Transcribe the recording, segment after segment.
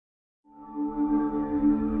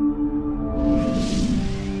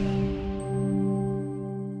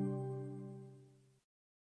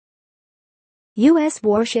U.S.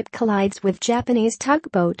 warship collides with Japanese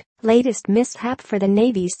tugboat, latest mishap for the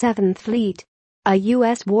Navy's 7th Fleet. A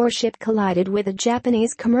U.S. warship collided with a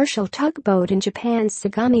Japanese commercial tugboat in Japan's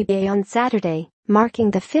Sagami Bay on Saturday, marking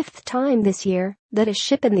the 5th time this year that a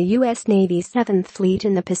ship in the U.S. Navy's 7th Fleet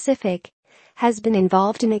in the Pacific has been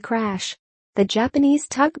involved in a crash. The Japanese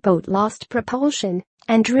tugboat lost propulsion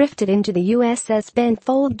and drifted into the USS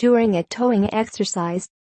Benfold during a towing exercise.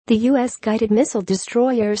 The U.S. guided missile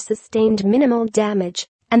destroyer sustained minimal damage,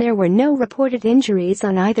 and there were no reported injuries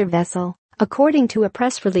on either vessel, according to a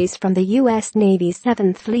press release from the U.S. Navy's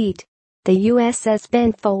 7th Fleet. The USS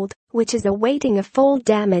Benfold, which is awaiting a full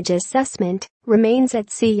damage assessment, remains at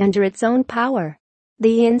sea under its own power.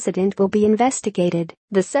 The incident will be investigated,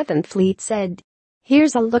 the 7th Fleet said.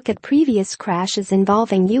 Here's a look at previous crashes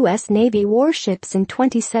involving U.S. Navy warships in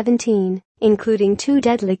 2017, including 2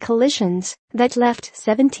 deadly collisions that left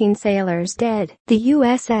 17 sailors dead. The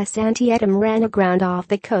USS Antietam ran aground off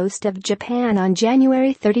the coast of Japan on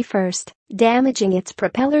January 31, damaging its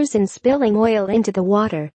propellers and spilling oil into the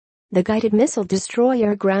water. The guided missile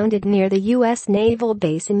destroyer grounded near the U.S. naval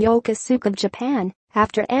base in Yokosuka, Japan,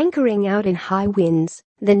 after anchoring out in high winds,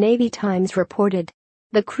 the Navy Times reported.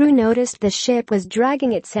 The crew noticed the ship was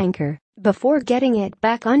dragging its anchor before getting it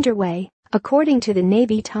back underway, according to the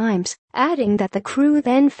Navy Times, adding that the crew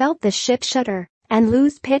then felt the ship shudder and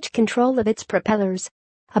lose pitch control of its propellers.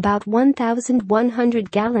 About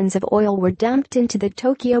 1,100 gallons of oil were dumped into the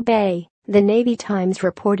Tokyo Bay, the Navy Times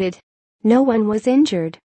reported. No one was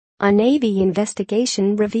injured. A Navy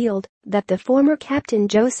investigation revealed that the former Captain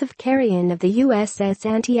Joseph Carrion of the USS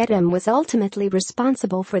Antietam was ultimately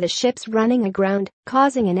responsible for the ship's running aground,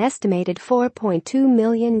 causing an estimated $4.2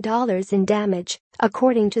 million in damage,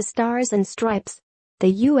 according to Stars and Stripes.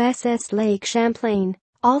 The USS Lake Champlain,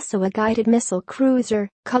 also a guided missile cruiser,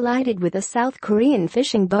 collided with a South Korean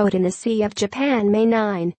fishing boat in the Sea of Japan May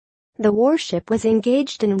 9. The warship was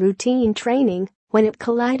engaged in routine training when it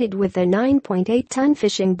collided with a 9.8-ton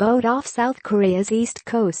fishing boat off South Korea's east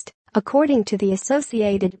coast, according to the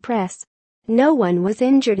Associated Press. No one was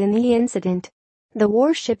injured in the incident. The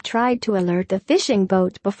warship tried to alert the fishing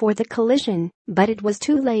boat before the collision, but it was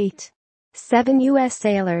too late. 7 U.S.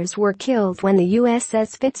 sailors were killed when the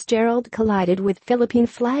USS Fitzgerald collided with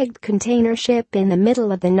Philippine-flagged container ship in the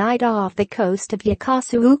middle of the night off the coast of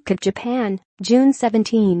Yokosuka, Japan, June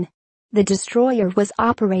 17. The destroyer was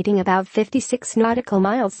operating about 56 nautical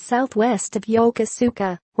miles southwest of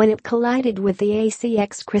Yokosuka when it collided with the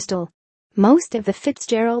ACX Crystal. Most of the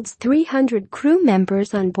Fitzgerald's 300 crew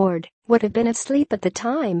members on board would have been asleep at the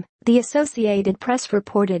time, the Associated Press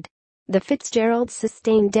reported. The Fitzgerald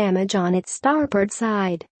sustained damage on its starboard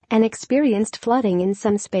side and experienced flooding in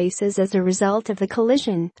some spaces as a result of the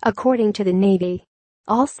collision, according to the Navy.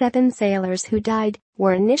 All 7 sailors who died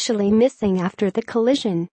were initially missing after the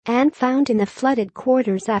collision and found in the flooded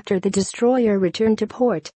quarters after the destroyer returned to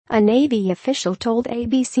port, a Navy official told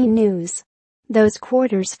ABC News. Those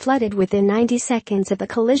quarters flooded within 90 seconds of the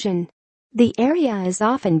collision. The area is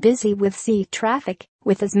often busy with sea traffic,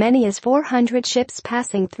 with as many as 400 ships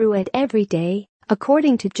passing through it every day,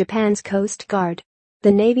 according to Japan's Coast Guard.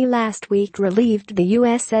 The Navy last week relieved the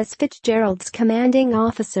USS Fitzgerald's commanding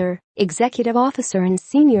officer, executive officer and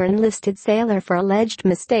senior enlisted sailor for alleged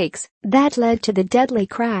mistakes that led to the deadly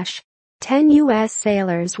crash. 10 U.S.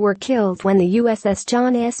 sailors were killed when the USS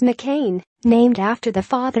John S. McCain, named after the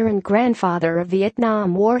father and grandfather of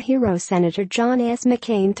Vietnam War hero Senator John S.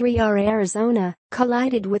 McCain, 3R Arizona,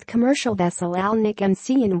 collided with commercial vessel Alnick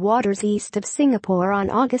MC in waters east of Singapore on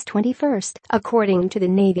August 21, according to the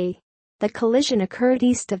Navy. The collision occurred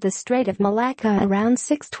east of the Strait of Malacca around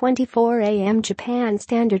 6:24 a.m. Japan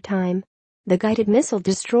Standard Time. The guided missile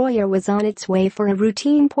destroyer was on its way for a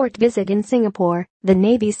routine port visit in Singapore, the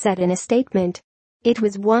Navy said in a statement. It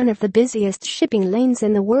was one of the busiest shipping lanes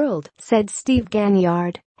in the world, said Steve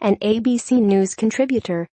Ganyard, an ABC News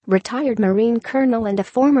contributor, retired Marine colonel and a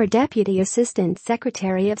former Deputy Assistant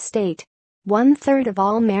Secretary of State. 1/3 of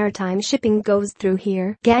all maritime shipping goes through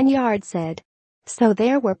here, Ganyard said. So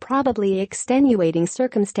there were probably extenuating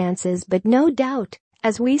circumstances, but no doubt,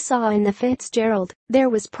 as we saw in the Fitzgerald, there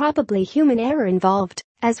was probably human error involved,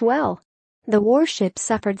 as well. The warship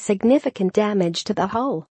suffered significant damage to the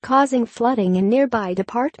hull, causing flooding in nearby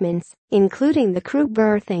departments, including the crew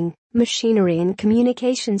berthing, machinery and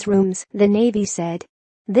communications rooms, the Navy said.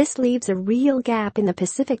 This leaves a real gap in the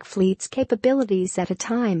Pacific Fleet's capabilities at a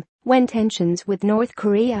time when tensions with North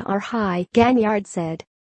Korea are high, Ganyard said.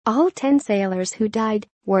 All 10 sailors who died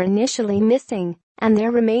were initially missing, and their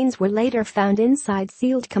remains were later found inside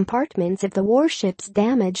sealed compartments of the warship's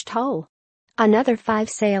damaged hull. Another 5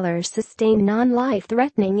 sailors sustained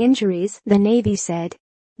non-life-threatening injuries, the Navy said.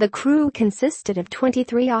 The crew consisted of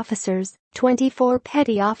 23 officers, 24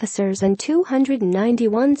 petty officers and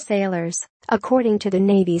 291 sailors, according to the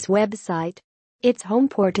Navy's website. Its home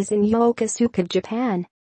port is in Yokosuka, Japan.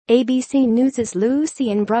 ABC News'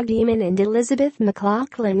 Lucian Bruggeman and Elizabeth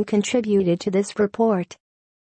McLaughlin contributed to this report.